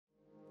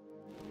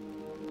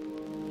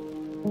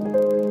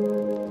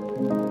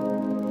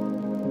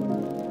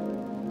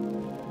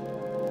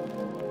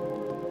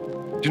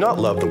Do not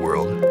love the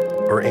world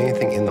or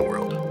anything in the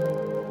world.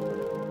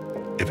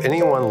 If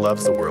anyone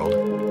loves the world,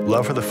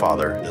 love for the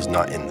Father is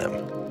not in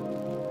them.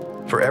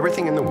 For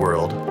everything in the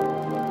world,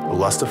 the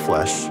lust of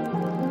flesh,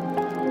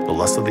 the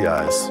lust of the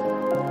eyes,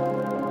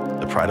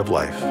 the pride of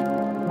life,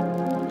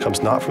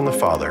 comes not from the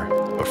Father,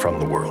 but from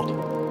the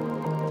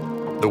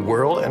world. The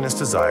world and its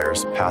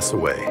desires pass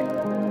away,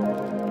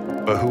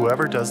 but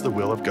whoever does the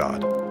will of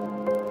God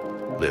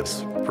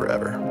lives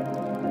forever.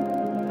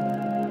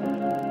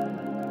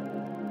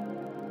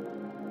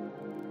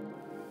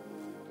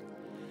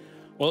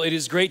 Well, it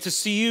is great to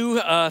see you.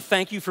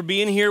 Thank you for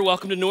being here.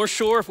 Welcome to North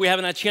Shore. If we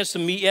haven't had a chance to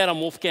meet yet, I'm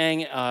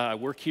Wolfgang. I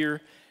work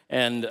here,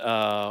 and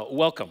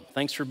welcome.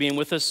 Thanks for being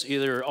with us,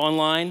 either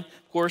online,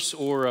 of course,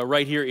 or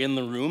right here in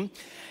the room.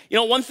 You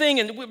know, one thing,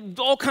 and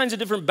all kinds of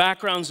different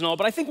backgrounds and all,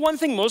 but I think one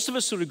thing most of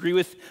us would agree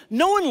with,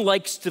 no one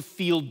likes to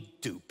feel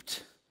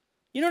duped.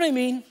 You know what I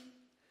mean?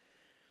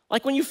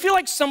 Like when you feel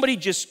like somebody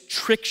just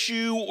tricks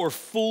you or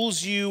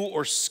fools you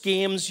or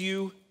scams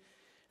you,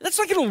 that's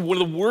like one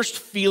of the worst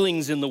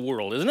feelings in the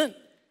world, isn't it?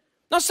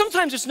 Now,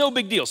 sometimes it's no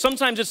big deal.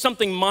 Sometimes it's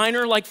something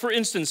minor, like for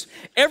instance,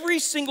 every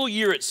single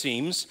year it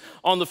seems,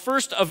 on the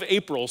 1st of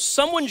April,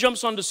 someone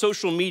jumps onto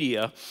social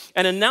media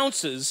and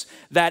announces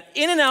that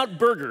In-N-Out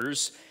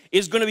Burgers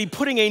is going to be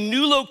putting a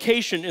new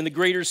location in the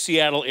greater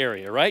Seattle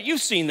area, right? You've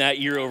seen that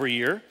year over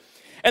year.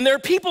 And there are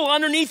people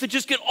underneath that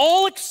just get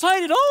all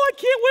excited. Oh, I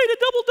can't wait, a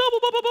double, blah,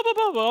 blah, blah,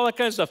 blah, blah, all that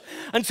kind of stuff.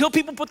 Until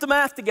people put the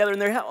math together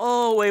and they're,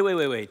 oh,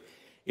 wait.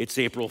 It's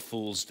April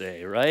Fool's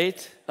Day,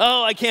 right?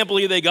 Oh, I can't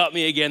believe they got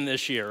me again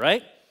this year,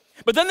 right?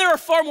 But then there are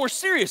far more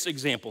serious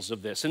examples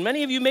of this, and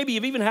many of you maybe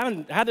you've even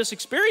haven't had this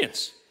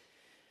experience.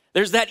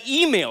 There's that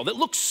email that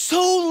looks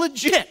so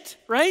legit,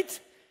 right?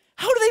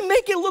 How do they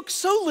make it look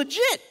so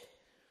legit?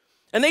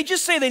 And they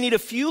just say they need a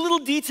few little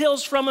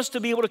details from us to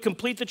be able to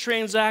complete the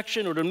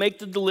transaction or to make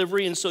the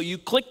delivery, and so you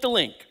click the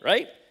link,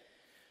 right?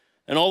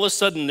 And all of a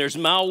sudden, there's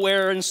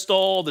malware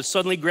installed that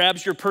suddenly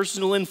grabs your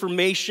personal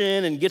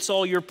information and gets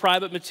all your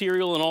private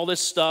material and all this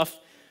stuff,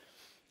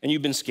 and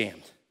you've been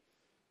scammed.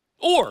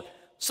 Or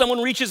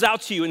someone reaches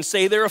out to you and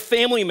say they're a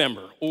family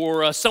member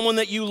or someone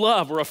that you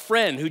love or a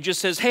friend who just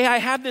says, hey, I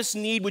have this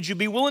need. Would you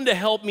be willing to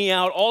help me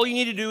out? All you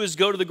need to do is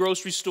go to the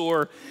grocery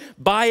store,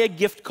 buy a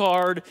gift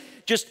card,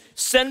 just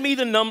send me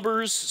the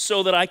numbers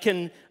so that I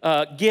can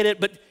get it.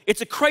 But it's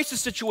a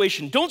crisis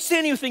situation. Don't say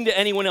anything to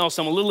anyone else.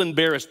 I'm a little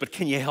embarrassed, but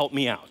can you help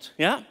me out?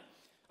 Yeah?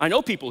 I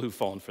know people who've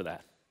fallen for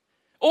that.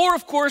 Or,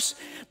 of course,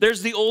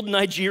 there's the old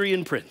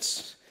Nigerian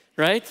prince,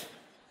 right?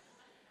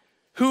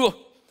 Who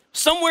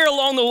somewhere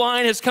along the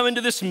line has come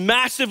into this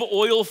massive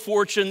oil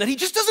fortune that he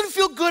just doesn't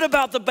feel good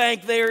about the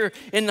bank there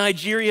in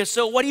Nigeria.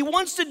 So what he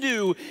wants to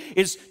do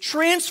is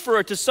transfer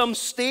it to some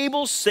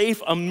stable,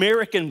 safe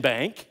American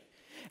bank.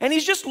 And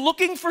he's just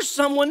looking for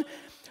someone,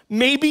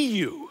 maybe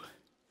you,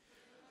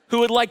 who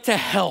would like to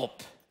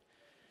help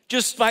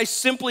just by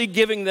simply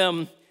giving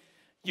them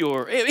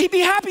he'd be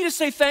happy to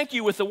say thank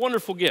you with a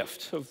wonderful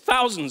gift of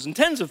thousands and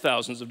tens of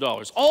thousands of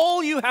dollars.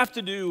 All you have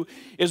to do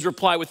is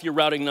reply with your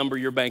routing number,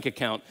 your bank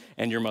account,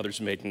 and your mother's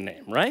maiden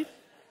name, right?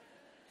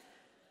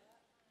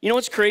 You know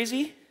what's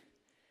crazy?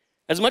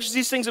 As much as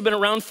these things have been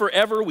around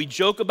forever, we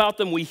joke about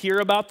them, we hear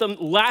about them.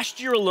 Last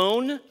year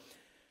alone,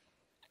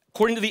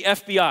 according to the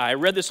FBI, I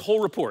read this whole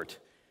report,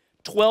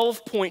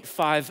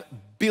 $12.5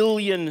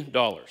 billion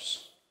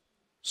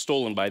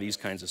stolen by these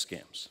kinds of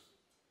scams.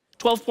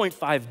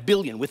 12.5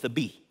 billion with a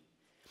B.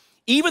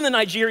 Even the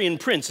Nigerian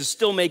prince is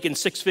still making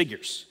six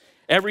figures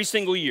every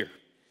single year.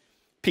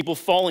 People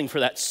falling for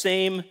the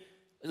same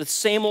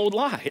old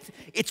lie.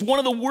 It's one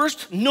of the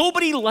worst.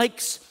 Nobody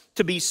likes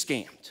to be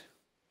scammed.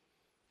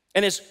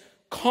 And as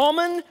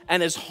common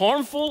and as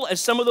harmful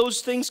as some of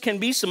those things can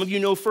be, some of you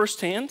know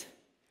firsthand,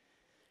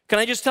 can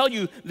I just tell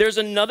you, there's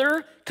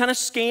another kind of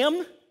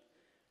scam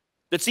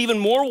that's even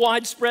more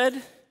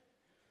widespread,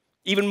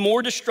 even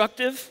more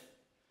destructive.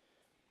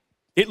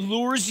 It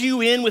lures you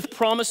in with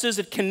promises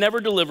it can never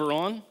deliver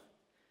on,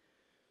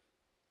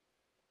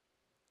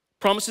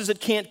 promises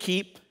it can't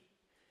keep,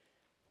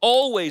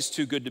 always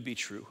too good to be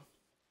true.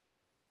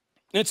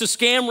 And it's a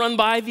scam run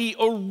by the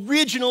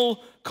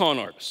original con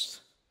artist,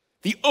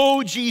 the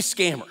OG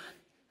scammer,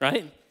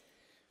 right?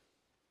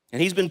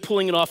 And he's been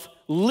pulling it off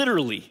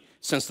literally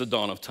since the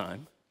dawn of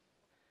time.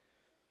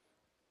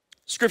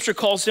 Scripture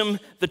calls him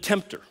the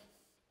tempter,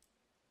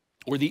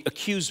 or the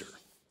accuser,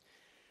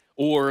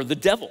 or the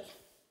devil,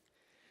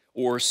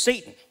 or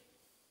Satan.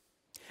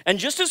 And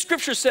just as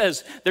Scripture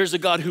says, there's a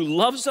God who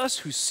loves us,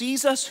 who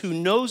sees us, who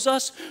knows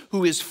us,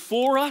 who is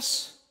for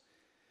us,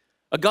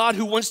 a God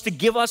who wants to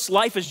give us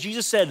life, as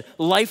Jesus said,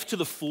 life to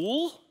the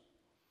full.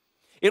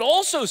 It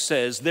also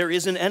says there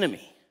is an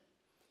enemy,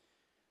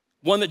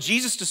 one that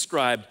Jesus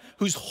described,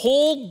 whose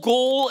whole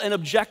goal and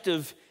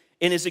objective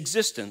in his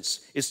existence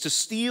is to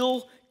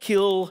steal,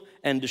 kill,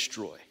 and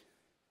destroy.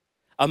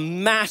 A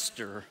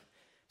master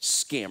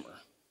scammer.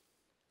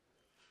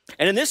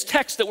 And in this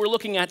text that we're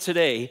looking at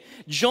today,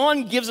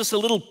 John gives us a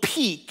little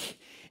peek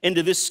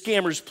into this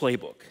scammer's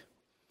playbook.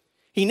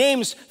 He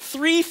names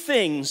 3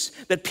 things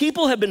that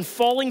people have been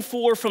falling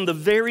for from the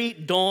very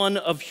dawn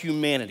of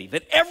humanity.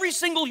 That every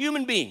single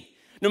human being,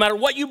 no matter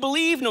what you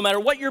believe, no matter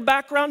what your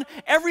background,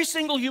 every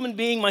single human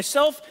being,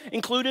 myself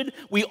included,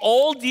 we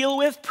all deal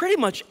with pretty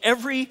much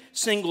every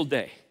single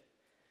day.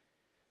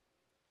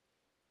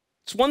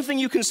 It's one thing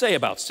you can say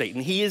about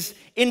Satan. He is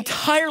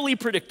entirely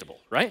predictable,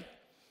 right?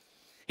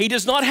 He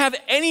does not have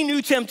any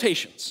new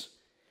temptations.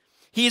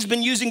 He has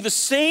been using the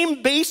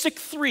same basic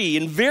 3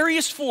 in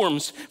various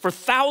forms for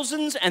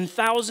thousands and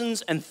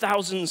thousands and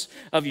thousands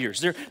of years.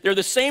 They're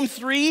the same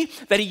 3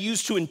 that he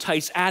used to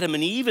entice Adam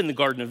and Eve in the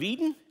Garden of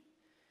Eden.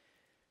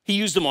 He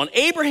used them on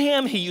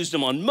Abraham. He used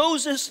them on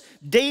Moses,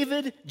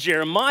 David,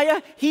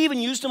 Jeremiah. He even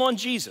used them on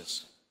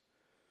Jesus.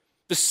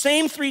 The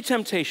same 3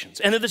 temptations.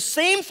 And they're the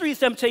same 3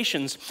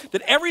 temptations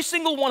that every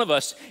single one of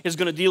us is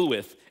going to deal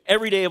with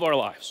every day of our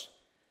lives.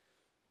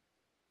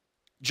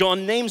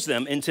 John names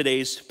them in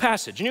today's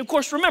passage. And of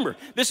course, remember,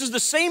 this is the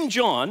same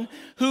John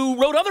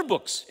who wrote other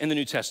books in the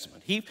New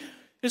Testament. He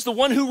is the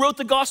one who wrote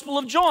the Gospel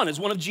of John as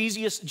one of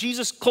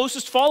Jesus'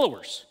 closest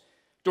followers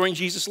during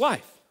Jesus'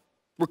 life.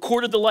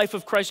 Recorded the life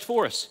of Christ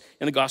for us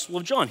in the Gospel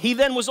of John. He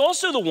then was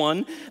also the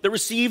one that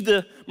received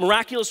the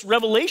miraculous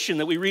revelation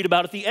that we read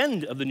about at the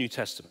end of the New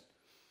Testament.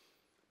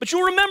 But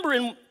you'll remember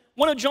in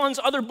one of John's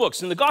other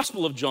books, in the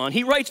Gospel of John,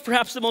 he writes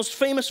perhaps the most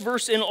famous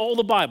verse in all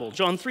the Bible,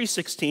 John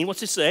 3:16.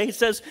 What's it say? It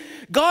says,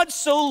 God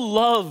so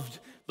loved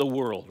the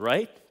world,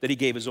 right, that he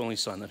gave his only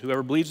son, that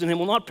whoever believes in him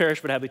will not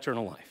perish but have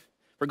eternal life.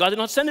 For God did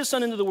not send his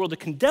son into the world to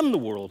condemn the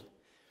world,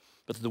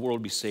 but that the world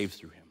would be saved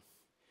through him.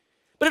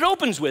 But it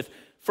opens with,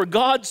 for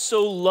God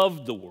so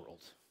loved the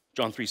world,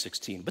 John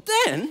 3:16. But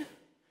then,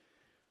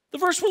 the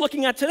verse we're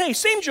looking at today,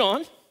 same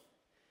John,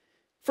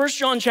 1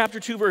 John chapter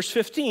 2, verse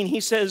 15, he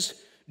says,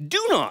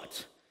 do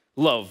not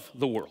love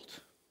the world.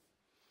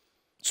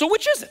 So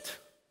which is it?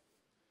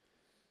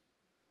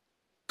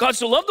 God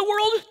so loved the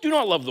world, do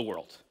not love the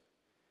world.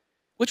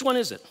 Which one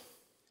is it?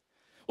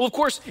 Well, of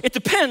course, it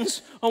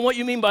depends on what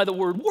you mean by the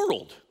word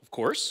world, of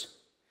course.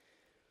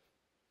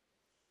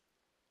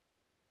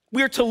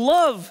 We are to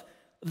love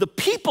the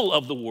people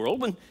of the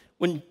world.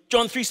 When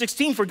John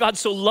 3:16, for God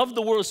so loved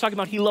the world, is talking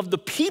about he loved the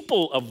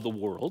people of the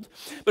world.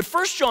 But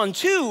 1 John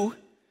 2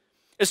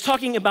 is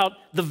talking about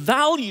the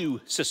value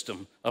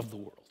system of the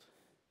world.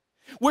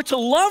 We're to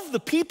love the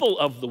people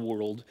of the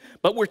world,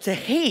 but we're to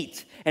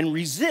hate and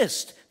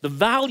resist the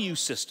value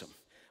system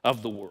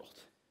of the world.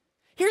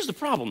 Here's the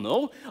problem,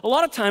 though. A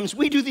lot of times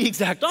we do the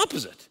exact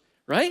opposite,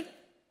 right?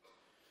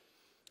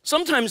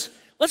 Sometimes,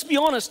 let's be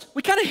honest,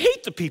 we kind of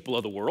hate the people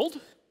of the world.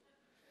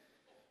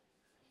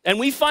 And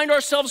we find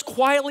ourselves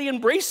quietly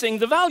embracing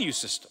the value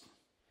system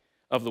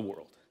of the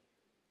world.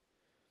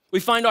 We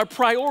find our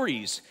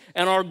priorities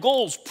and our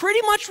goals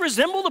pretty much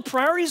resemble the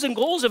priorities and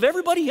goals of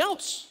everybody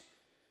else.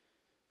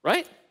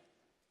 Right?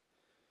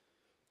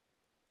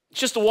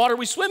 It's just the water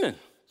we swim in,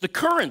 the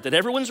current that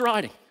everyone's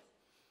riding.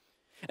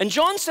 And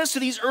John says to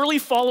these early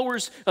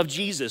followers of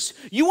Jesus,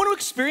 you want to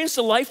experience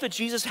the life that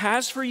Jesus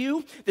has for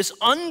you, this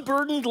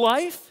unburdened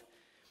life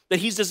that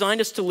he's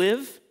designed us to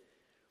live,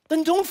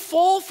 then don't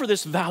fall for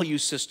this value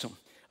system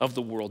of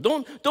the world.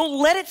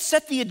 Don't let it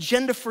set the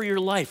agenda for your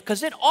life,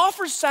 because it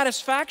offers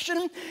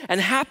satisfaction and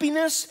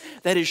happiness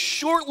that is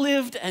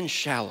short-lived and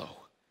shallow.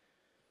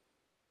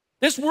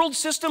 This world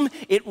system,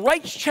 it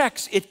writes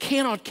checks it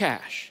cannot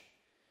cash.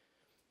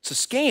 It's a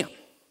scam.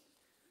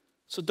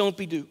 So don't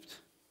be duped.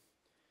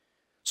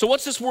 So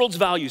what's this world's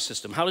value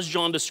system? How does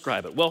John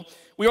describe it? Well,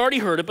 we already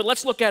heard it, but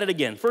let's look at it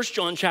again. 1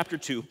 John chapter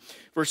 2,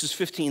 verses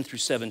 15 through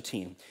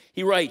 17.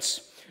 He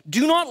writes,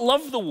 do not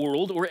love the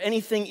world or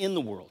anything in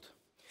the world.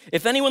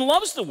 If anyone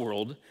loves the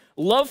world,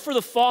 love for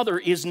the Father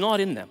is not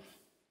in them.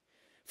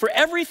 For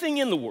everything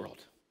in the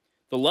world,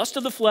 the lust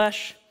of the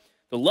flesh,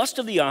 the lust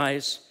of the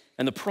eyes,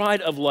 and the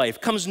pride of life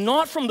comes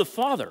not from the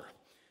Father,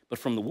 but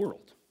from the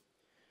world.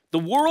 The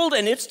world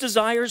and its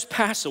desires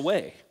pass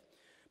away,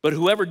 but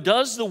whoever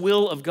does the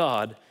will of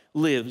God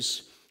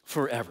lives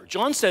forever.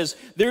 John says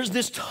there's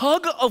this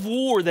tug of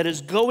war that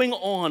is going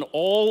on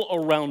all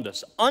around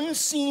us,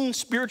 unseen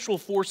spiritual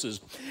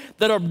forces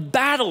that are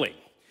battling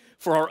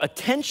for our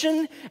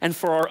attention and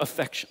for our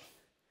affection,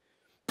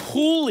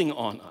 pulling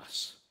on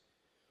us.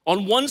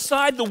 On one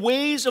side, the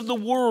ways of the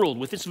world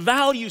with its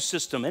value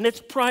system and its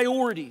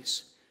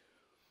priorities.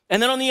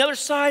 And then on the other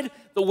side,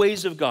 the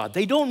ways of God.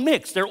 They don't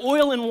mix. They're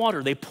oil and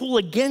water. They pull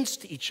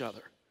against each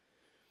other.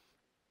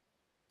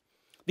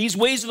 These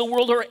ways of the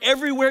world are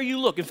everywhere you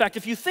look. In fact,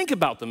 if you think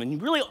about them and you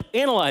really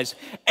analyze,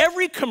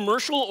 every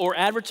commercial or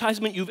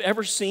advertisement you've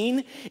ever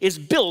seen is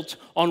built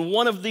on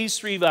one of these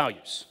 3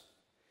 values.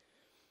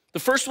 The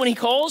first one he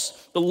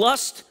calls the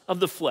lust of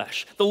the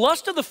flesh. The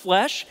lust of the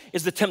flesh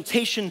is the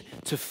temptation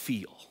to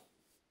feel.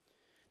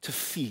 To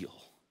feel.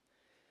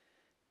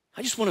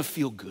 I just want to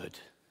feel good.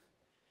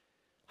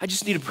 I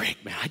just need a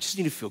break, man. I just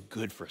need to feel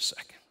good for a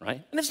second,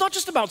 right? And it's not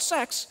just about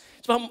sex.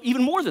 It's about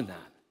even more than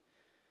that.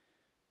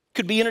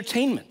 Could be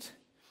entertainment.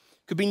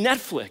 Could be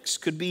Netflix.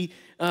 Could be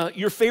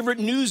your favorite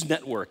news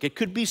network. It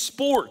could be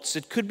sports.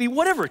 It could be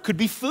whatever. It could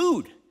be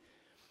food.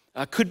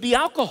 Could be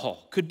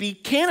alcohol, could be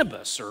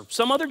cannabis or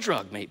some other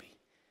drug maybe.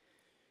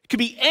 It could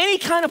be any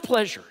kind of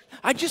pleasure.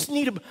 I just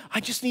need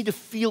to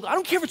feel, I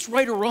don't care if it's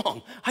right or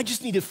wrong. I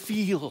just need to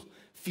feel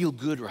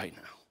good right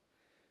now.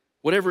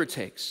 Whatever it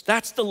takes.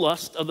 That's the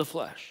lust of the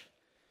flesh.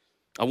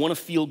 I want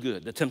to feel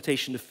good, the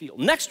temptation to feel.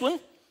 Next one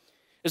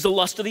is the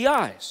lust of the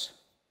eyes.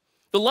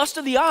 The lust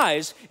of the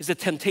eyes is the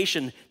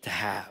temptation to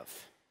have.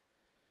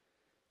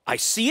 I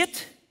see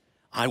it,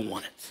 I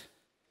want it.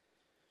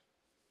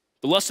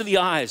 The lust of the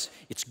eyes,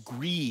 it's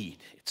greed,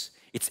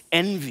 it's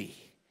envy,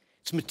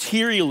 it's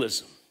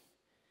materialism.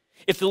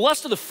 If the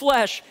lust of the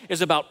flesh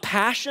is about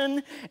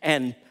passion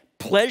and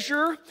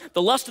pleasure,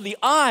 the lust of the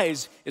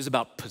eyes is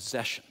about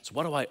possessions.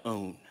 What do I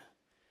own?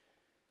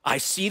 I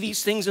see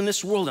these things in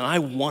this world and I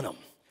want them.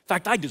 In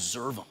fact, I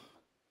deserve them.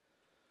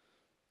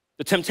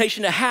 The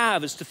temptation to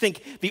have is to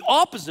think the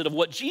opposite of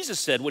what Jesus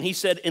said when he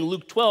said in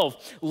Luke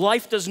 12,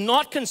 life does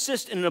not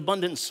consist in an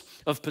abundance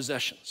of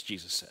possessions,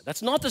 Jesus said.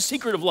 That's not the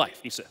secret of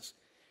life, he says.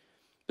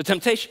 The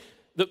temptation,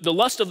 the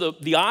lust of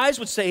the eyes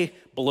would say,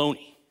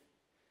 baloney.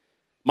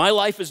 My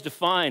life is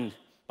defined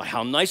by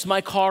how nice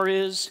my car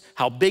is,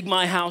 how big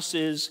my house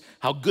is,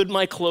 how good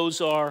my clothes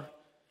are.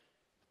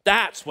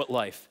 That's what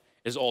life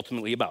is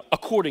ultimately about,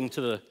 according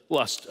to the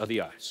lust of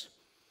the eyes.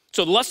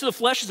 So the lust of the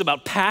flesh is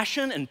about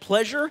passion and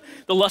pleasure.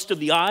 The lust of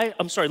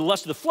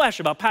the flesh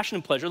about passion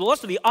and pleasure. The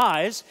lust of the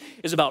eyes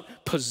is about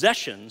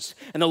possessions.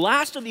 And the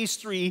last of these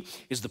three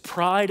is the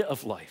pride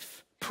of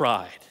life.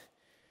 Pride.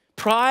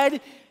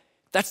 Pride,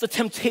 that's the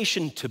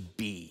temptation to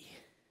be,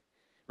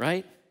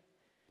 right?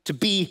 To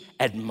be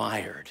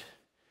admired,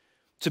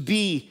 to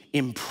be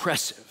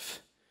impressive.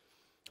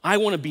 I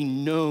want to be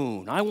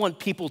known. I want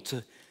people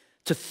to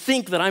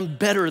think that I'm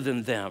better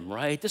than them,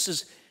 right?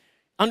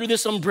 Under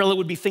this umbrella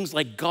would be things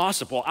like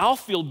gossip. Well, I'll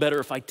feel better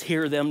if I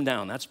tear them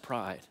down. That's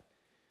pride.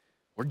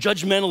 Or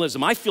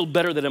judgmentalism. I feel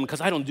better than them because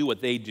I don't do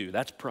what they do.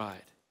 That's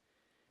pride.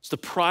 It's the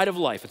pride of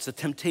life. It's the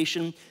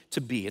temptation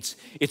to be.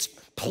 It's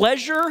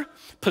pleasure,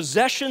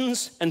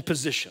 possessions, and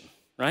position,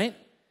 right?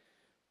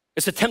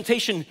 It's a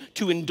temptation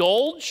to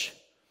indulge,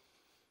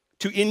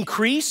 to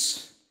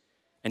increase,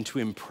 and to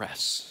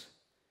impress.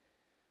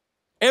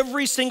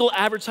 Every single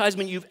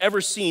advertisement you've ever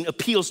seen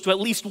appeals to at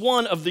least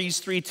one of these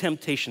three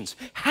temptations.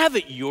 Have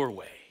it your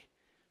way,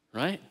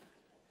 right?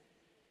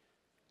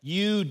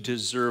 You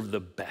deserve the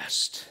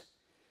best.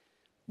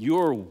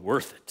 You're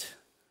worth it,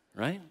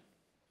 right?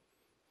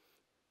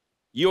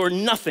 You're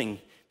nothing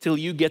till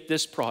you get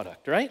this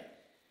product, right?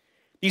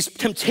 These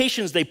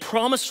temptations, they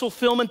promise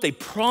fulfillment, they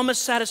promise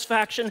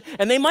satisfaction,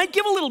 and they might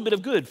give a little bit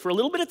of good for a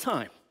little bit of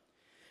time.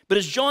 But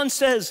as John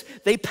says,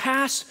 they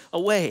pass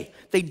away.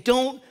 They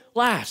don't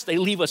last. They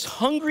leave us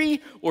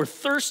hungry or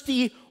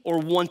thirsty or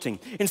wanting.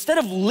 Instead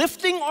of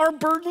lifting our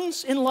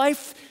burdens in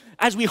life,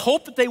 as we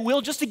hope that they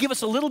will, just to give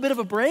us a little bit of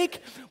a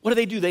break, what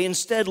do? They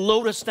instead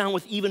load us down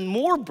with even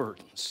more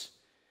burdens.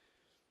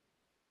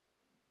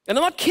 And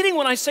I'm not kidding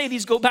when I say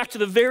these go back to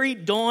the very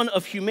dawn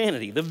of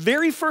humanity, the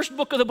very first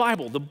book of the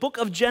Bible, the book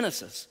of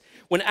Genesis.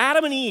 When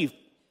Adam and Eve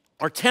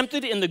are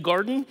tempted in the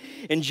garden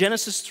in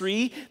Genesis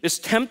 3, this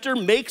tempter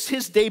makes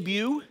his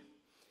debut,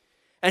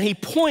 and he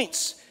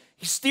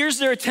steers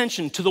their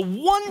attention to the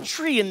one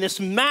tree in this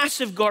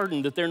massive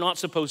garden that they're not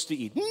supposed to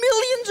eat.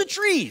 Millions of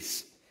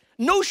trees,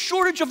 no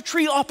shortage of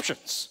tree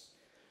options.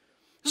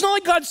 It's not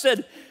like God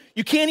said,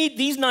 you can't eat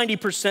these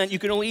 90%, you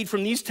can only eat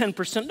from these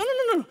 10%.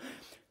 No.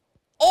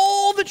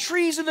 All the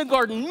trees in the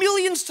garden,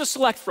 millions to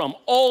select from,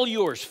 all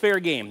yours, fair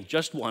game.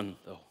 Just one,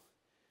 though.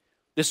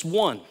 This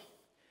one,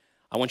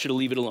 I want you to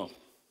leave it alone.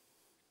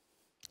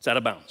 It's out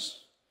of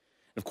bounds.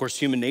 And of course,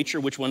 human nature,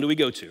 which one do we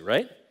go to,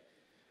 right?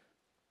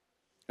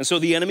 And so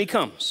the enemy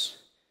comes.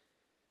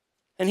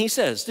 And he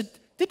says,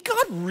 did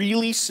God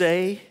really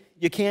say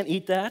you can't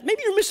eat that?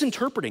 Maybe you're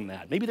misinterpreting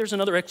that. Maybe there's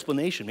another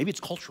explanation. Maybe it's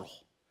cultural.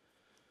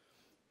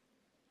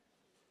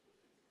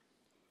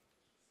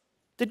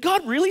 Did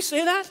God really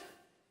say that?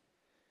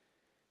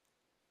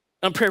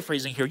 I'm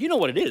paraphrasing here. You know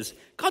what it is.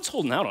 God's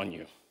holding out on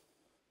you.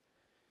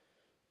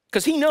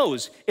 Because he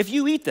knows if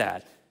you eat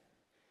that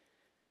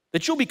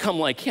you'll become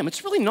like him.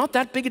 It's really not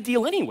that big a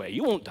deal anyway.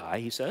 You won't die,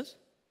 he says.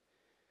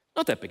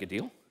 Not that big a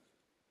deal.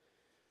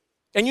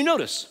 And you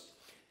notice,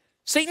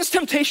 Satan's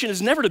temptation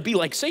is never to be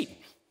like Satan,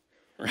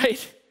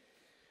 right?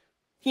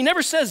 He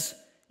never says,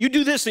 you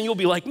do this and you'll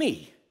be like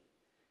me.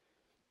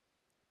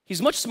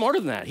 He's much smarter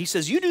than that. He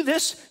says, you do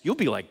this, you'll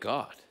be like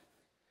God.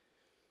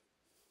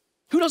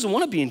 Who doesn't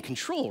want to be in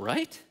control,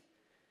 right?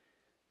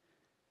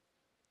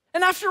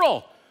 And after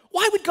all,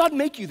 why would God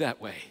make you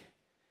that way?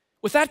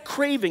 With that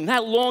craving,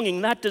 that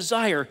longing, that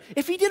desire,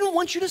 if he didn't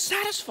want you to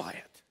satisfy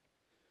it.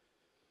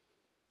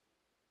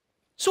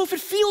 So if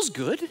it feels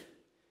good,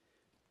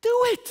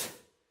 do it.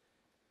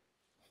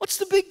 What's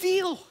the big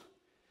deal?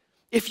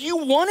 If you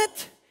want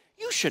it,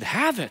 you should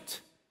have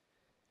it.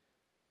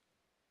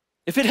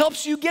 If it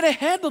helps you get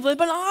ahead, by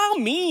all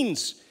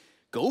means,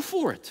 go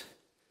for it.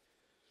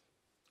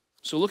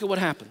 So look at what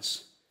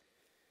happens.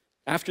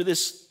 After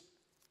this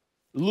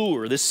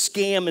lure, this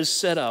scam is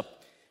set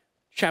up,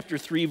 chapter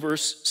 3,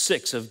 verse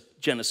 6 of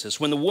Genesis.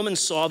 When the woman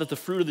saw that the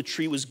fruit of the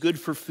tree was good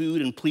for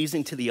food and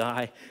pleasing to the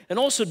eye, and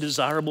also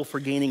desirable for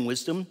gaining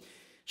wisdom,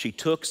 she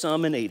took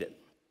some and ate it.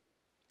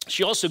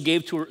 She also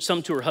gave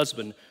some to her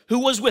husband, who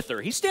was with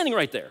her. He's standing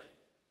right there.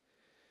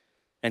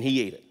 And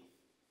he ate it.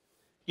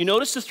 You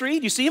notice the three?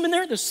 Do you see him in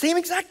there? The same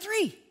exact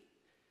three.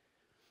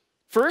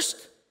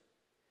 First,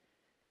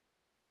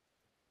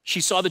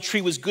 she saw the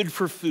tree was good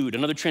for food.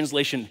 Another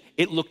translation,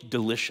 it looked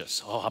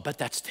delicious. Oh, I bet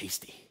that's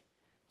tasty.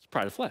 It's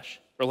pride of flesh,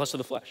 or lust of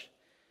the flesh.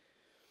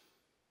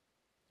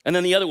 And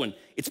then the other one,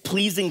 it's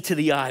pleasing to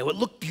the eye. Oh, it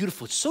looked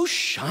beautiful. It's so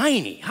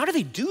shiny. How do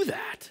they do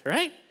that,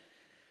 right?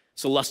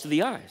 It's the lust of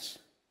the eyes.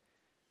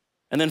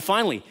 And then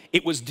finally,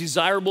 it was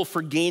desirable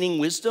for gaining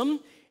wisdom.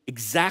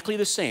 Exactly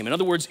the same. In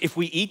other words, if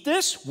we eat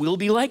this, we'll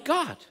be like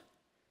God.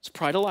 It's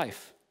pride of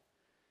life.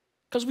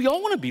 Because we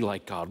all want to be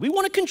like God. We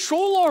want to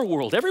control our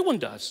world. Everyone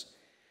does.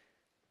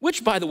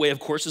 Which, by the way, of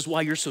course, is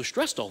why you're so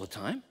stressed all the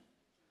time.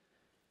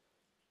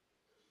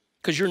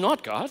 Because you're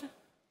not God.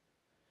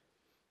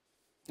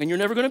 And you're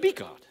never going to be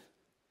God.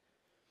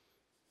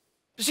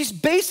 There's these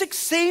basic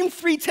same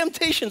three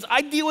temptations.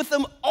 I deal with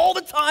them all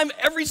the time,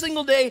 every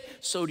single day.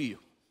 So do you.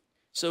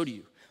 So do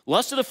you.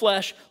 Lust of the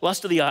flesh,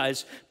 lust of the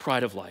eyes,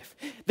 pride of life.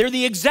 They're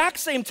the exact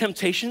same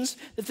temptations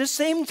that this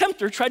same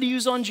tempter tried to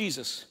use on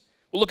Jesus.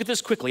 Well, look at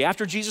this quickly.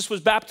 After Jesus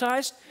was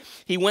baptized,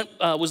 he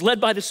was led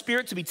by the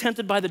Spirit to be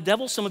tempted by the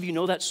devil. Some of you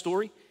know that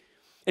story.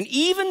 And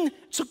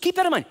so keep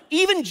that in mind.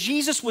 Even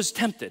Jesus was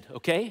tempted,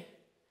 okay?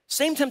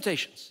 Same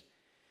temptations.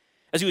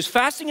 As he was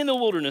fasting in the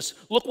wilderness,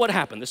 look what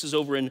happened. This is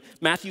over in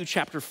Matthew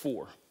chapter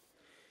 4.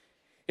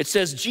 It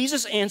says,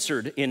 Jesus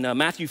answered in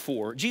Matthew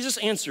 4,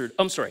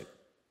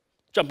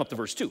 jump up to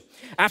verse 2.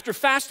 After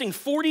fasting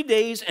 40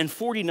 days and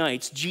 40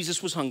 nights,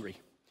 Jesus was hungry.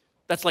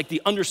 That's like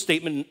the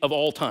understatement of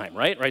all time,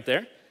 right? Right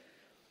there.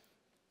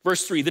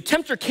 Verse 3, the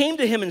tempter came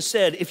to him and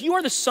said, if you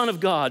are the Son of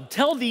God,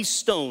 tell these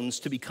stones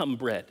to become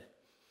bread.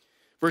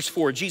 Verse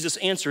 4, Jesus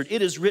answered,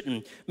 it is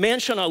written, man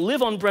shall not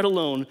live on bread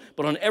alone,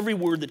 but on every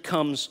word that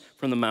comes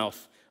from the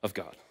mouth of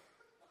God.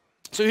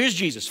 So here's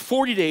Jesus,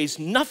 40 days,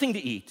 nothing to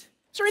eat.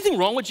 Is there anything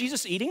wrong with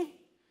Jesus eating?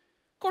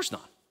 Of course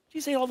not.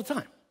 Jesus ate all the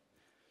time.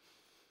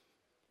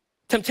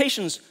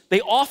 Temptations,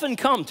 they often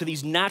come to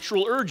these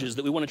natural urges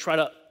that we want to try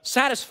to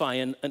satisfy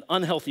in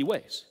unhealthy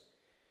ways.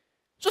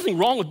 There's nothing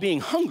wrong with being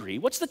hungry.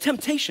 What's the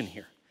temptation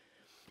here?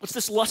 What's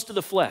this lust of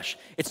the flesh?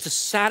 It's to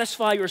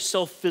satisfy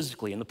yourself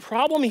physically. And the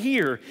problem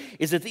here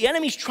is that the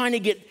enemy's trying to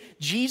get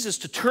Jesus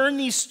to turn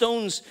these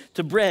stones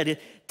to bread,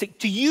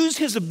 to use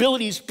his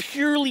abilities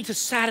purely to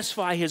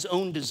satisfy his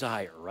own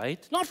desire,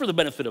 right? Not for the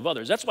benefit of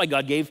others. That's why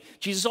God gave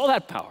Jesus all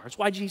that power. That's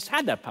why Jesus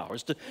had that power,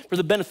 is for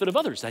the benefit of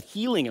others, that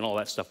healing and all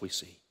that stuff we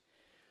see.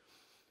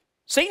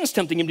 Satan's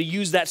tempting him to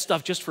use that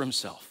stuff just for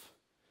himself.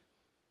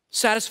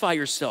 Satisfy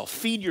yourself,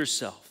 feed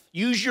yourself,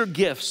 use your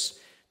gifts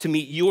to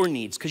meet your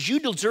needs, because you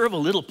deserve a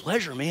little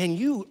pleasure, man.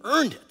 You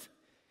earned it.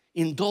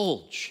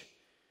 Indulge.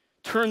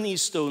 Turn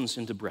these stones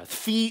into bread.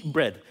 Feed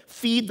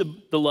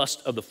the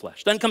lust of the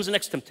flesh. Then comes the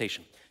next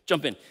temptation.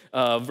 Jump in,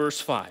 verse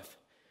 5. It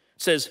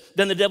says,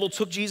 then the devil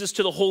took Jesus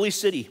to the holy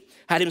city,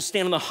 had him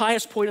stand on the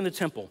highest point in the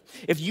temple.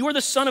 If you are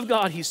the Son of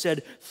God, he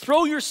said,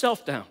 throw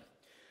yourself down.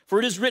 For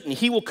it is written,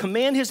 he will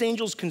command his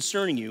angels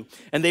concerning you,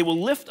 and they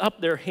will lift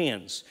up their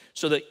hands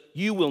so that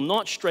you will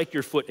not strike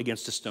your foot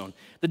against a stone.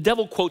 The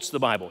devil quotes the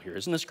Bible here.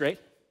 Isn't this great?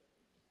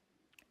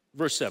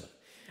 Verse 7.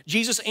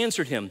 Jesus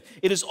answered him,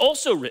 it is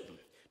also written,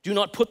 do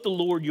not put the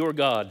Lord your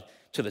God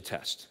to the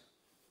test.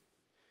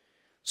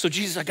 So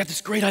Jesus, I got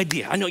this great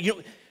idea. I know,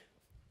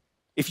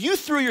 if you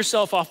threw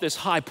yourself off this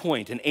high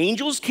point and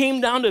angels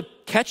came down to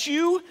catch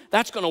you,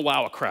 that's going to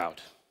wow a crowd.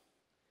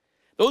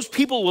 Those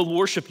people will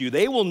worship you.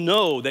 They will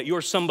know that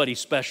you're somebody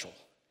special.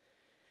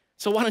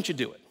 So why don't you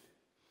do it?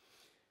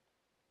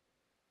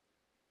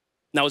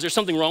 Now, is there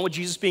something wrong with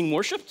Jesus being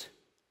worshiped?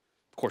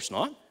 Of course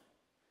not.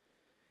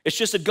 It's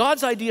just that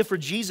God's idea for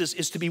Jesus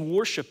is to be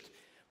worshiped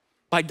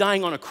by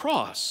dying on a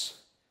cross,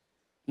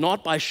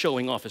 not by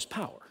showing off his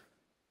power.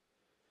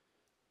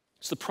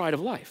 It's the pride of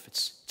life.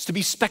 It's to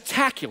be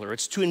spectacular.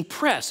 It's to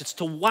impress. It's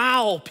to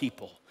wow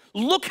people.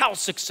 Look how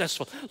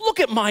successful. Look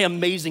at my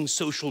amazing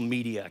social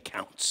media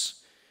accounts.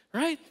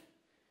 Right?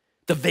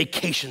 The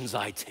vacations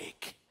I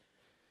take.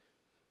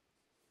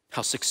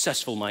 How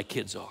successful my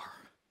kids are.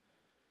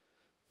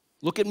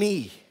 Look at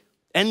me.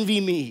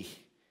 Envy me.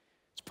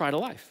 It's pride of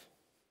life.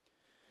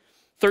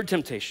 Third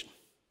temptation,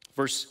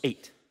 verse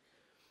 8.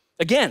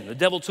 Again, the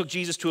devil took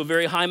Jesus to a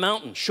very high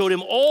mountain, showed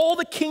him all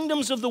the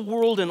kingdoms of the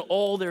world and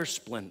all their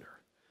splendor.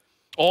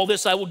 All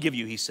this I will give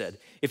you, he said,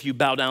 if you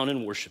bow down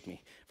and worship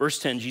me. Verse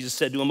 10, Jesus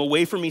said to him,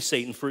 away from me,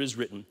 Satan, for it is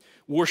written,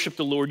 worship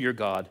the Lord your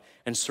God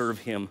and serve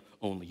him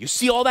only. You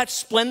see all that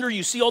splendor?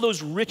 You see all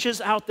those riches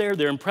out there?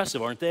 They're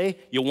impressive, aren't they?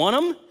 You want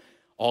them?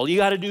 All you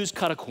got to do is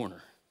cut a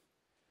corner.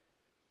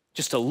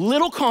 Just a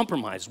little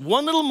compromise,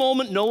 one little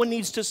moment no one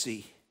needs to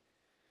see.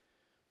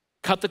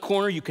 Cut the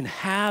corner, you can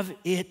have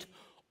it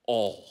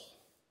all.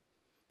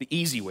 The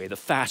easy way, the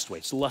fast way,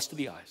 it's the lust of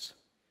the eyes.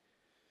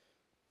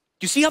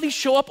 Do you see how these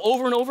show up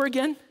over and over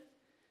again?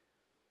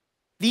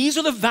 These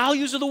are the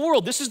values of the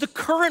world. This is the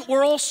current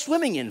we're all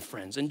swimming in,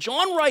 friends. And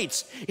John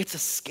writes, it's a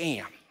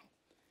scam.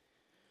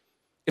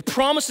 It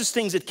promises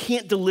things it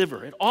can't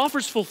deliver. It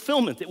offers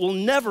fulfillment that will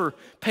never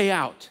pay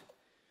out.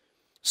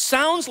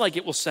 Sounds like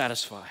it will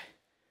satisfy,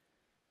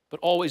 but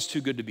always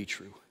too good to be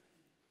true.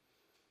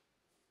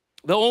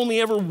 They'll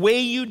only ever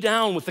weigh you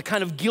down with the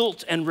kind of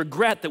guilt and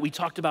regret that we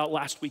talked about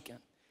last weekend.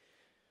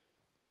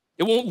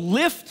 It won't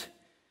lift,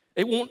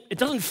 it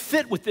doesn't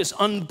fit with this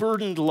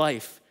unburdened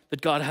life that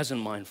God has in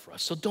mind for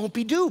us. So don't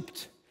be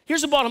duped.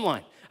 Here's the bottom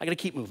line. I gotta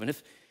keep moving.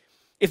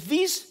 If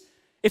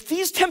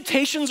these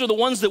temptations are the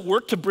ones that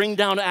work to bring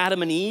down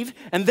Adam and Eve,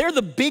 and they're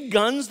the big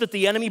guns that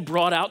the enemy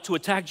brought out to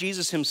attack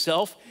Jesus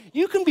himself,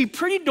 you can be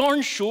pretty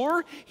darn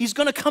sure he's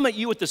gonna come at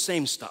you with the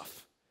same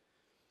stuff.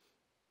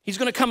 He's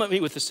gonna come at me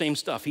with the same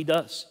stuff. He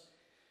does.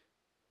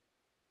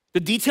 The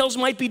details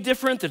might be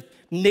different. The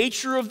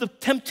nature of the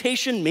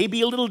temptation may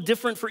be a little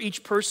different for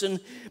each person,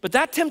 but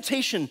that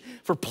temptation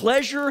for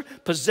pleasure,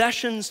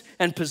 possessions,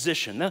 and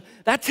position, now,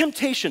 that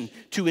temptation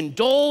to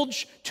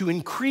indulge, to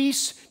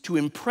increase, to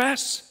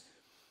impress,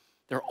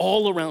 they're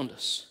all around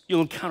us.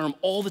 You'll encounter them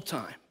all the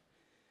time.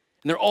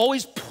 And they're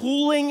always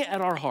pulling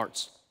at our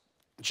hearts.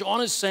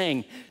 John is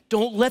saying,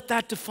 don't let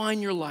that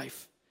define your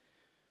life.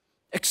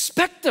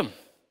 Expect them.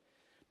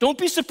 Don't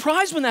be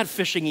surprised when that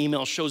phishing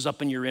email shows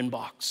up in your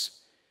inbox.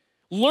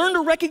 Learn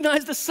to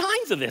recognize the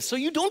signs of this so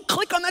you don't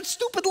click on that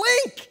stupid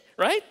link,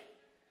 right?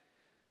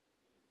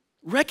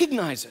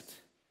 Recognize it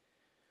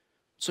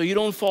so you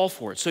don't fall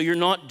for it, so you're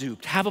not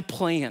duped. Have a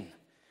plan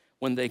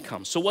when they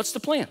come. So what's the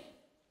plan?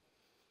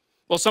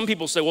 Well, some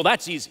people say, well,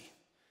 that's easy.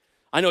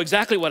 I know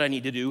exactly what I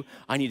need to do.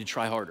 I need to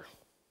try harder.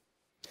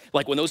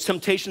 Like when those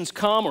temptations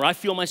come or I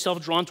feel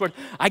myself drawn toward,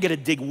 I gotta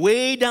dig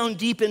way down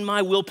deep in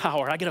my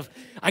willpower. I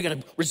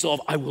gotta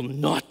resolve, I will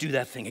not do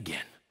that thing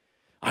again.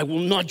 I will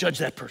not judge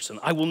that person.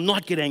 I will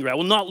not get angry. I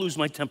will not lose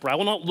my temper. I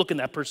will not look at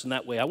that person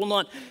that way.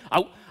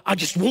 I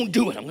just won't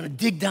do it. I'm gonna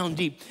dig down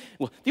deep.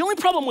 Well, the only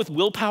problem with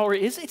willpower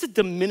is it's a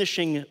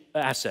diminishing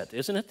asset,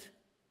 isn't it?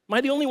 Am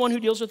I the only one who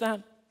deals with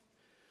that?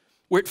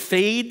 Where it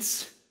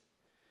fades,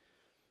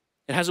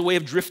 it has a way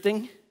of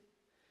drifting.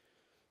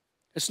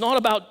 It's not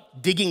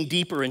about digging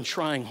deeper and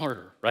trying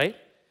harder, right?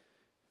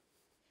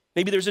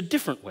 Maybe there's a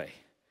different way.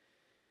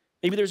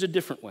 Maybe there's a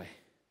different way.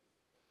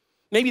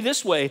 Maybe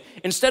this way,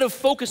 instead of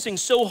focusing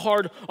so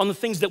hard on the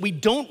things that we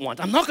don't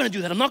want, I'm not gonna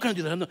do that, I'm not gonna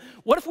do that.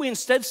 What if we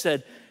instead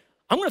said,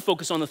 I'm gonna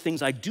focus on the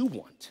things I do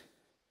want?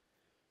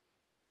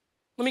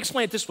 Let me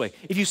explain it this way.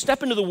 If you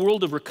step into the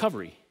world of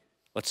recovery,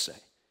 let's say,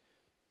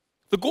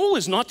 the goal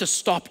is not to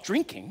stop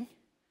drinking,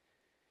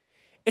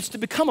 it's to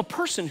become a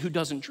person who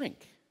doesn't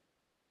drink.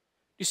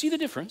 You see the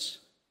difference?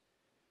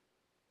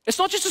 It's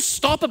not just to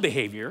stop a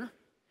behavior,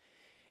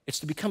 it's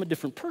to become a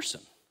different person.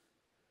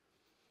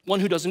 One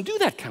who doesn't do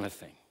that kind of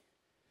thing,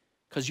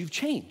 because you've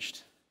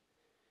changed.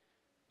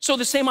 So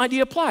the same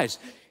idea applies.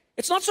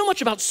 It's not so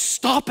much about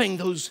stopping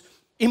those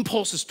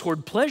impulses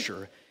toward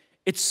pleasure,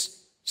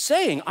 it's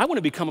saying, I want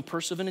to become a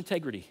person of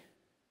integrity.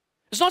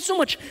 It's not so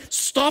much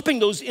stopping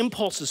those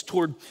impulses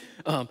toward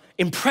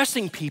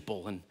impressing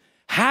people and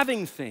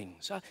having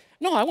things.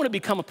 No, I want to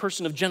become a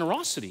person of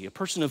generosity, a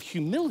person of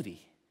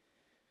humility.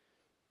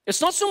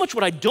 It's not so much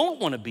what I don't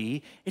want to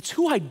be, it's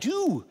who I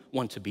do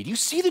want to be. Do you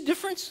see the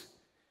difference?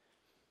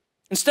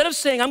 Instead of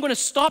saying, I'm going to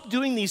stop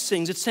doing these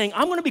things, it's saying,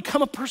 I'm going to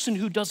become a person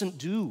who doesn't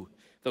do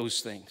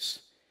those things.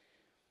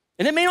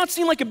 And it may not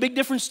seem like a big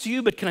difference to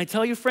you, but can I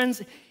tell you,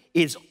 friends,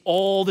 it's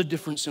all the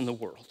difference in the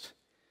world.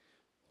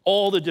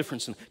 All the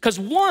difference. Because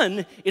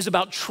one is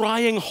about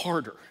trying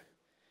harder.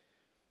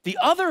 The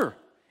other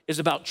is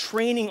about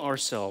training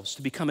ourselves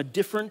to become a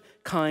different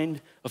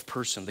kind of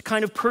person, the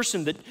kind of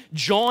person that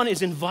John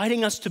is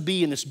inviting us to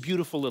be in this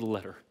beautiful little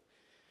letter,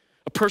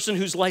 a person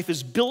whose life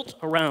is built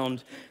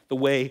around the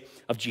way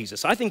of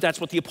Jesus. I think that's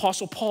what the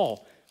Apostle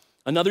Paul,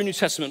 another New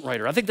Testament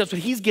writer, I think that's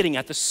what he's getting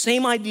at, the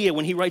same idea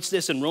when he writes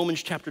this in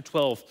Romans chapter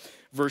 12,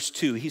 verse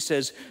 2. He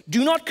says,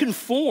 do not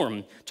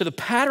conform to the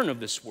pattern of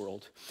this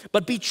world,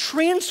 but be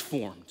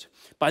transformed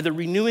by the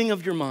renewing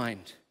of your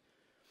mind.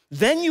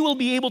 Then you will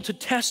be able to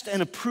test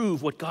and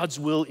approve what God's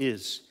will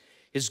is,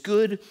 his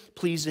good,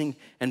 pleasing,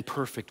 and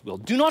perfect will.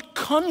 Do not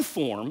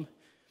conform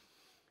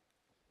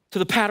to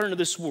the pattern of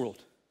this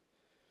world.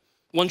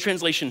 One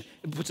translation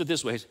puts it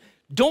this way,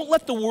 don't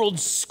let the world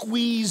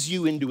squeeze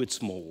you into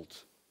its mold.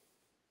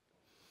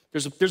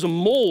 There's a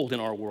mold in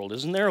our world,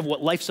 isn't there, of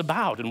what life's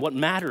about and what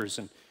matters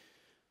and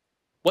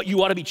what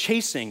you ought to be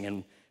chasing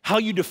and how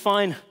you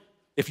define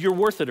if you're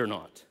worth it or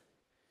not.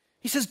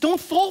 He says, don't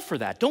fall for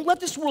that. Don't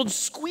let this world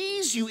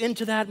squeeze you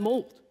into that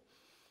mold.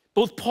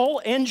 Both Paul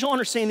and John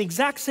are saying the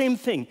exact same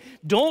thing.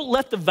 Don't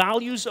let the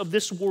values of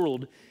this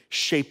world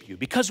shape you,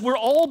 because we're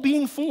all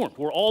being formed.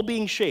 We're all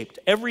being shaped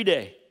every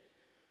day.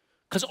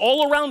 Because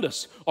all around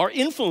us are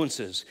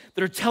influences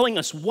that are telling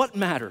us what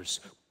matters,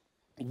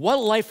 what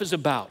life is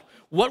about,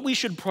 what we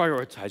should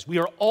prioritize. We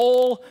are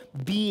all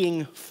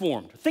being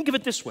formed. Think of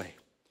it this way.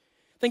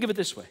 Think of it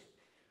this way.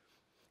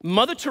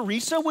 Mother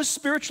Teresa was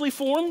spiritually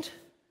formed,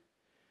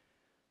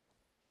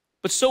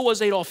 but so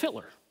was Adolf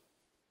Hitler.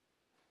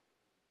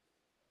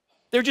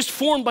 They're just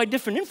formed by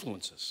different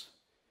influences,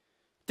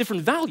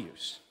 different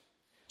values.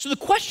 So the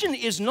question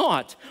is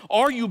not,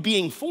 are you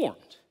being formed?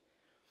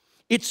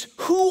 It's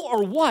who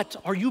or what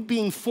are you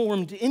being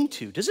formed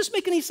into? Does this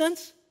make any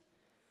sense?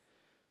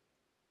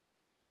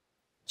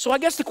 So I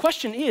guess the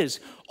question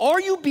is,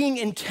 are you being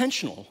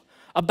intentional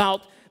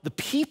about the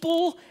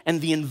people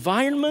and the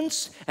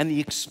environments and the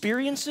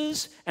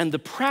experiences and the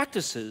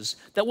practices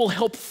that will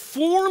help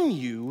form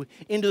you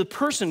into the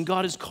person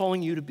God is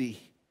calling you to be?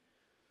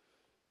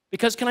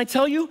 Because can I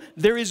tell you,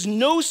 there is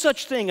no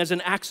such thing as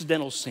an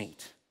accidental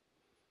saint.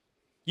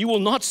 You will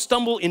not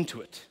stumble into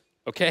it,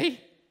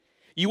 okay?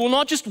 You will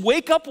not just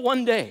wake up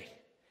one day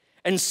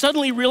and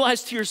suddenly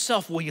realize to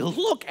yourself, well, you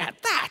look at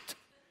that.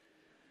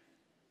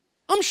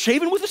 I'm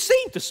shaving with a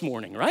saint this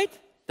morning, right?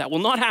 That will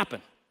not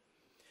happen.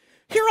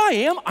 Here I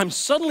am, I'm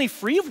suddenly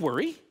free of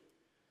worry.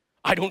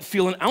 I don't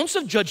feel an ounce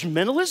of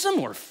judgmentalism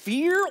or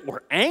fear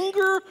or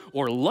anger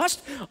or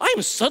lust. I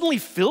am suddenly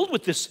filled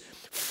with this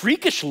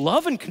freakish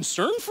love and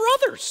concern for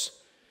others,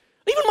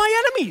 even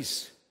my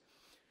enemies.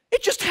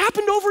 It just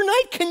happened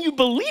overnight. Can you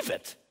believe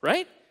it,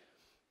 right?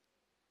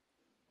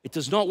 It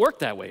does not work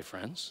that way,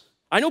 friends.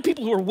 I know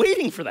people who are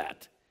waiting for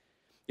that.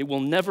 It will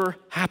never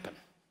happen.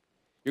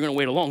 You're going to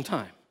wait a long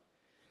time.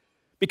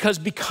 Because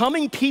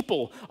becoming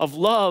people of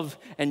love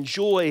and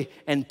joy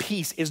and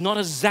peace is not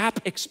a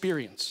zap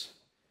experience.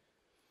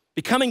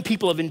 Becoming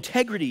people of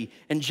integrity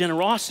and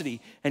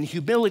generosity and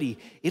humility,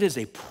 it is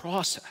a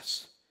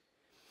process.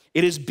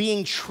 It is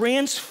being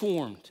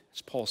transformed,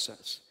 as Paul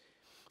says,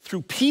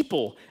 through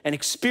people and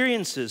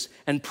experiences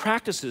and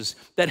practices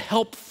that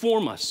help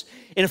form us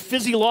in a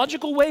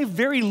physiological way,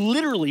 very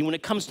literally when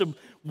it comes to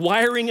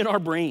wiring in our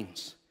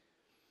brains,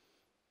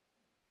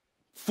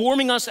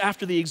 forming us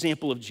after the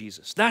example of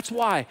Jesus. That's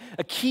why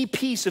a key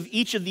piece of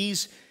each of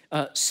these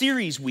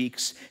series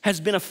weeks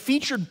has been a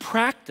featured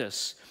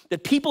practice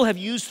that people have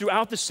used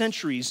throughout the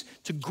centuries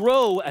to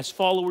grow as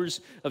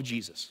followers of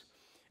Jesus.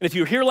 And if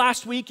you were here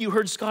last week, you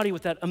heard Scotty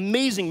with that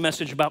amazing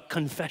message about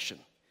confession,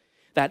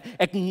 that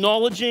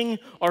acknowledging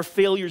our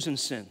failures and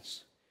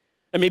sins.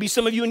 And maybe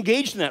some of you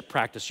engaged in that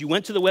practice. You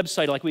went to the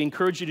website like we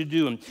encourage you to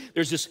do, and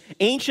there's this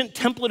ancient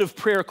template of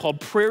prayer called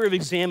Prayer of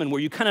Examine,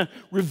 where you kind of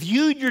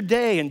reviewed your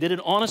day and did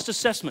an honest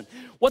assessment.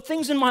 What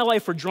things in my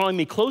life are drawing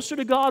me closer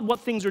to God?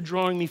 What things are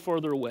drawing me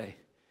further away?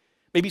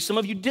 Maybe some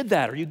of you did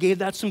that, or you gave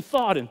that some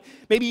thought, and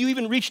maybe you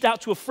even reached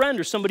out to a friend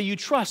or somebody you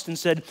trust and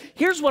said,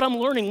 here's what I'm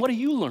learning. What are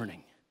you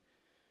learning?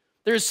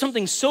 There is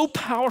something so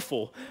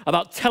powerful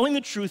about telling the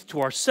truth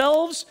to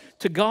ourselves,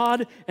 to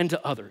God, and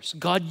to others.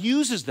 God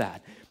uses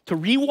that to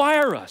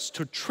rewire us,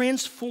 to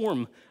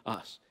transform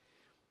us.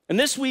 And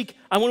this week,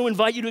 I want to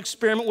invite you to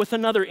experiment with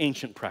another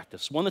ancient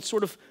practice, one that's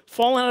sort of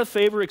fallen out of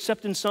favor,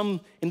 except in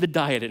the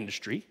diet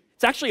industry.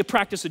 It's actually a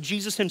practice that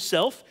Jesus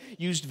himself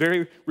used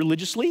very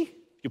religiously,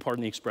 if you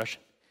pardon the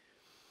expression.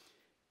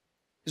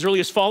 His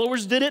earliest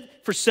followers did it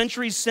for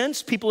centuries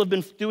since. People have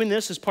been doing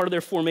this as part of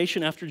their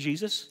formation after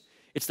Jesus.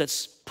 It's that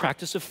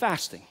practice of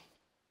fasting.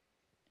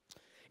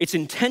 It's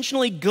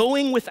intentionally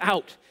going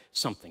without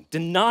something,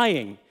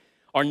 denying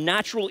our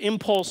natural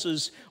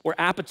impulses or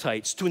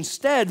appetites to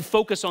instead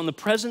focus on the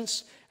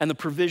presence and the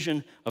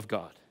provision of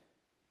God.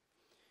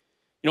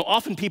 You know,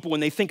 often people, when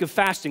they think of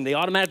fasting, they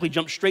automatically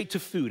jump straight to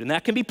food, and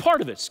that can be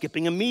part of it,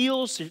 skipping a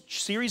meal,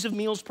 series of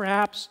meals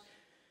perhaps.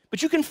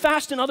 But you can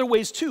fast in other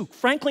ways too.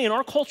 Frankly, in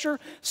our culture,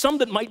 some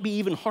that might be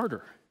even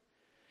harder.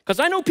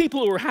 Because I know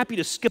people who are happy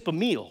to skip a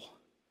meal.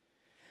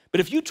 But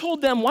if you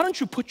told them, why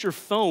don't you put your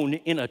phone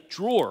in a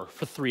drawer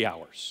for 3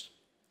 hours?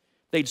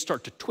 They'd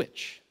start to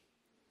twitch,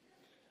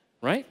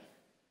 right?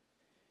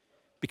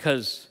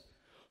 Because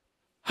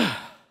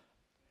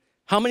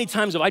how many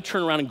times have I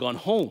turned around and gone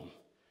home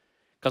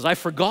because I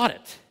forgot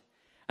it,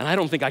 and I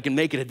don't think I can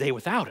make it a day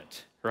without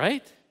it,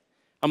 right?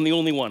 I'm the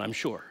only one, I'm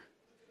sure.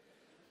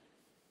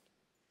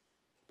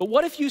 But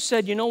what if you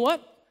said, you know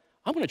what?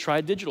 I'm going to try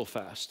a digital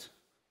fast.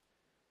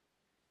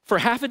 For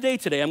half a day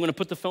today, I'm going to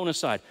put the phone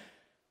aside.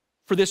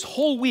 For this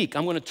whole week,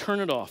 I'm going to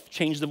turn it off,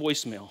 change the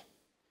voicemail.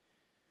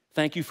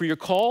 Thank you for your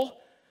call.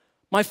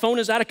 My phone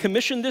is out of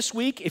commission this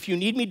week. If you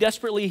need me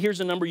desperately, here's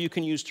a number you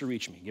can use to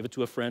reach me. Give it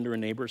to a friend or a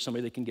neighbor or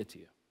somebody that can get to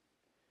you.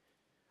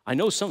 I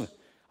know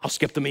I'll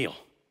skip the meal.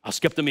 I'll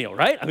skip the meal,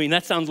 right? I mean,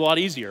 that sounds a lot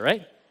easier,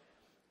 right?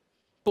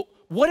 But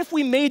what if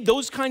we made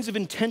those kinds of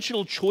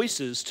intentional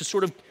choices to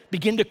sort of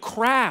begin to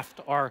craft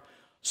our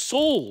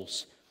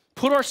souls,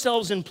 put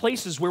ourselves in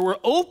places where we're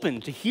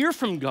open to hear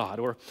from God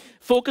or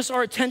focus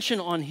our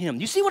attention on Him?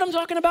 Do you see what I'm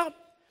talking about?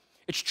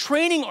 It's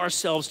training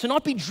ourselves to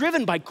not be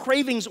driven by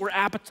cravings or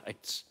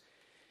appetites.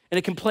 And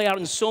it can play out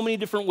in so many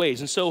different ways.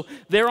 And so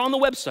there on the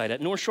website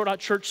at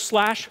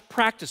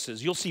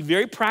northshore.church/practices, you'll see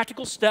very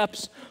practical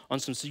steps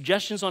on some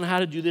suggestions on how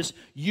to do this.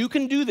 You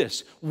can do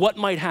this. What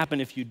might happen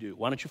if you do?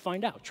 Why don't you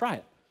find out? Try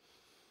it.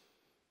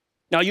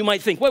 Now you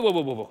might think,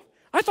 whoa.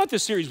 I thought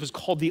this series was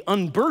called The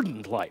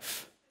Unburdened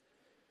Life.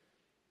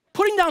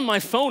 Putting down my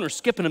phone or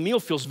skipping a meal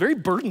feels very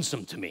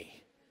burdensome to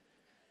me.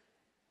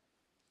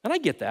 And I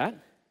get that.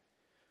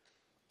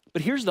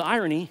 But here's the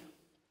irony.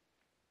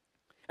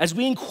 as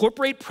we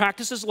incorporate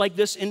practices like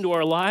this into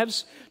our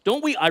lives,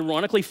 don't we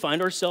ironically find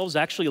ourselves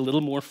actually a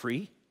little more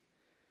free?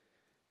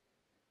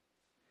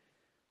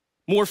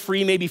 More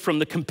free maybe from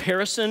the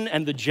comparison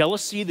and the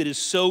jealousy that is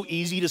so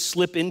easy to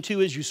slip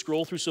into as you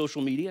scroll through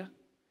social media.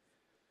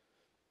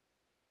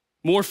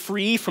 More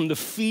free from the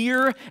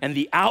fear and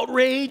the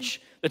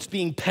outrage that's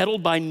being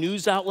peddled by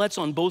news outlets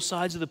on both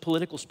sides of the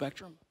political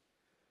spectrum.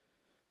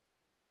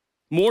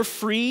 More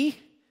free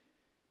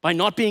by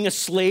not being a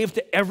slave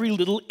to every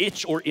little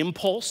itch or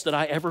impulse that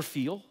I ever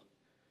feel.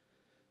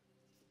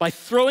 By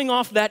throwing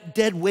off that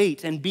dead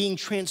weight and being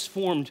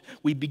transformed,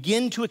 we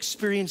begin to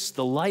experience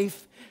the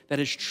life that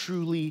is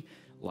truly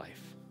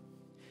life.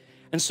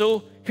 And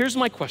so here's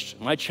my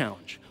question, my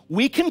challenge.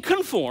 We can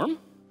conform.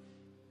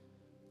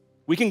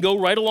 We can go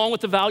right along with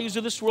the values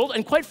of this world,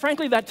 and quite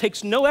frankly, that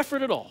takes no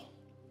effort at all,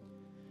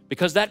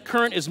 because that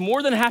current is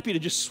more than happy to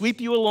just sweep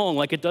you along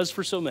like it does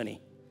for so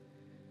many.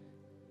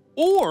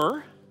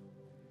 Or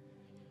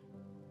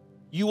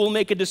you will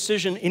make a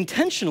decision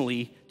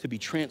intentionally to be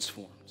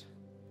transformed,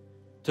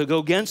 to go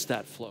against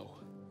that flow,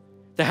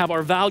 to have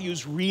our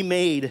values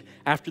remade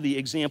after the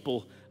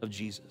example of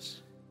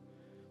Jesus.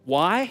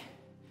 Why?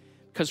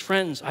 Because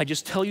friends, I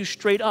just tell you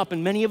straight up,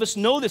 and many of us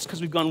know this because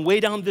we've gone way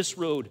down this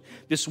road,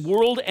 this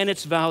world and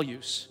its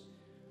values,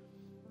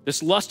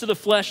 this lust of the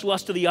flesh,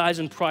 lust of the eyes,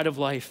 and pride of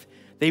life,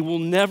 they will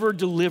never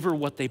deliver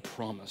what they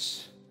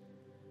promise.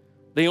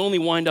 They only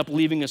wind up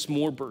leaving us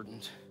more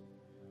burdened.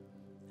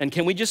 And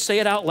can we just say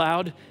it out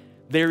loud?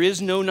 There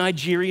is no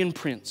Nigerian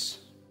prince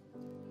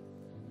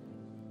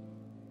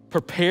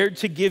prepared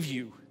to give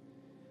you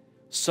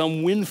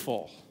some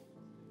windfall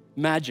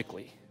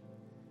magically.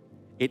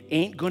 It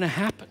ain't gonna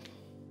happen.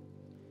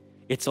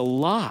 It's a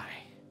lie.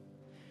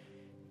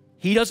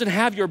 He doesn't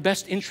have your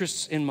best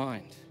interests in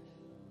mind.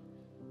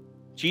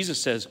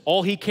 Jesus says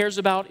all he cares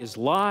about is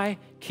lie,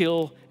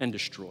 kill, and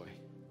destroy.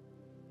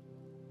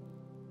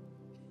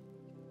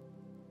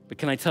 But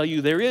can I tell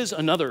you, there is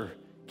another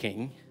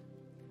king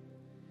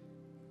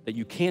that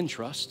you can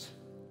trust,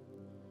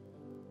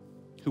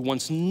 who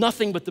wants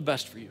nothing but the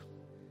best for you.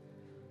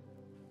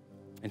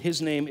 And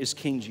his name is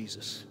King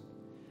Jesus.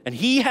 And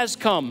he has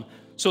come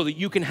so that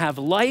you can have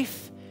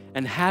life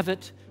and have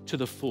it to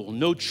the full.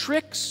 No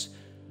tricks,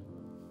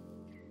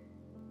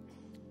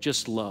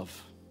 just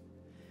love.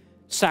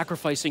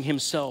 Sacrificing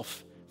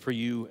himself for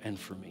you and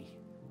for me.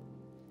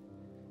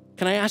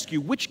 Can I ask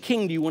you, which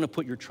king do you want to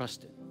put your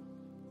trust in?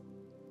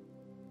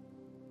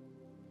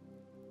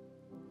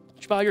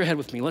 Would you bow your head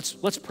with me?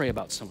 Let's pray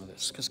about some of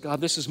this, because God,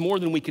 this is more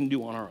than we can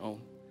do on our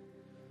own.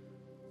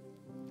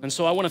 And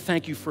so I want to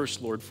thank you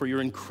first, Lord, for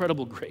your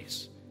incredible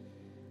grace.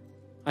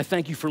 I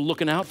thank you for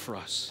looking out for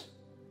us.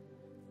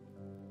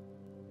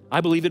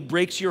 I believe it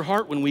breaks your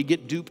heart when we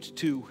get duped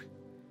too.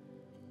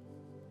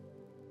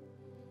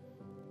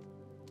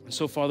 And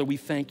so, Father, we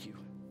thank you.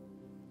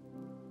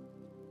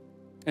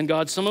 And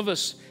God, some of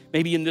us,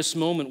 maybe in this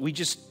moment,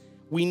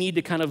 we need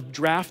to kind of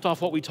draft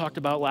off what we talked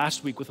about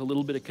last week with a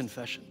little bit of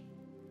confession.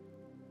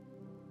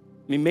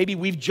 I mean, maybe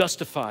we've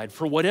justified,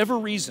 for whatever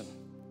reason,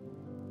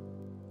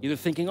 either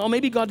thinking, oh,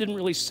 maybe God didn't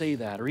really say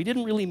that, or he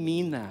didn't really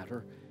mean that,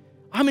 or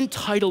I'm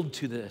entitled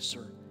to this,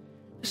 or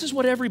this is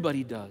what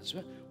everybody does.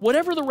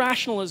 Whatever the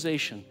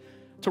rationalization,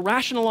 to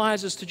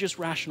rationalize is to just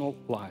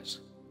rationalize.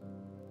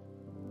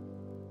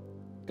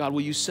 God,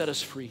 will you set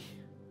us free?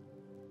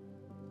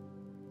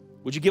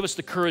 Would you give us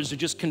the courage to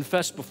just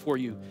confess before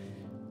you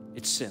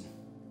it's sin?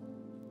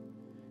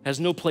 It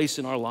has no place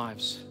in our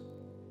lives.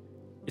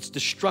 It's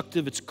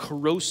destructive, it's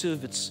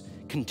corrosive, it's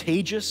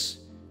contagious,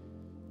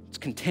 it's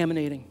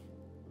contaminating.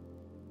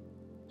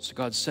 So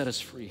God, set us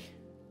free.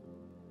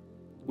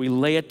 We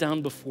lay it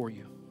down before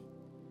you.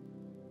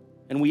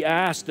 And we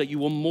ask that you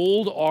will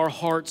mold our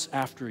hearts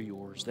after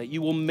yours, that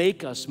you will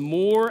make us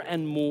more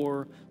and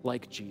more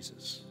like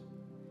Jesus,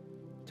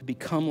 to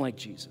become like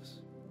Jesus.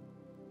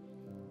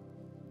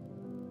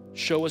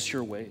 Show us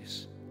your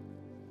ways,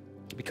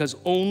 because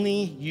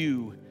only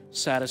you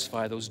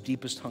satisfy those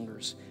deepest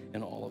hungers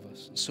in all of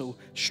us. So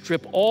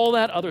strip all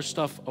that other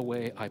stuff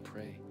away, I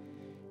pray,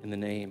 in the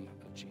name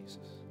of Jesus.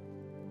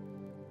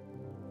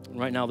 And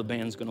right now the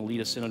band's going to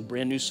lead us in a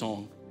brand new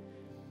song.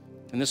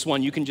 And this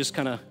one, you can just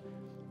kind of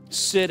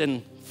sit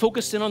and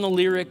focus in on the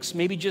lyrics,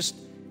 maybe just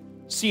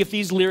see if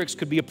these lyrics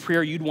could be a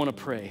prayer you'd want to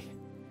pray.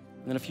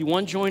 And then if you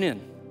want, join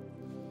in.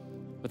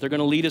 But they're going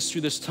to lead us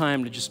through this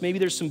time to just, maybe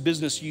there's some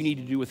business you need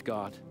to do with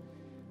God.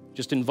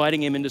 Just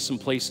inviting him into some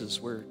places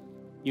where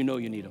you know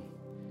you need him.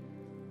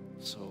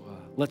 So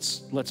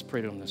let's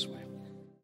pray to him this way.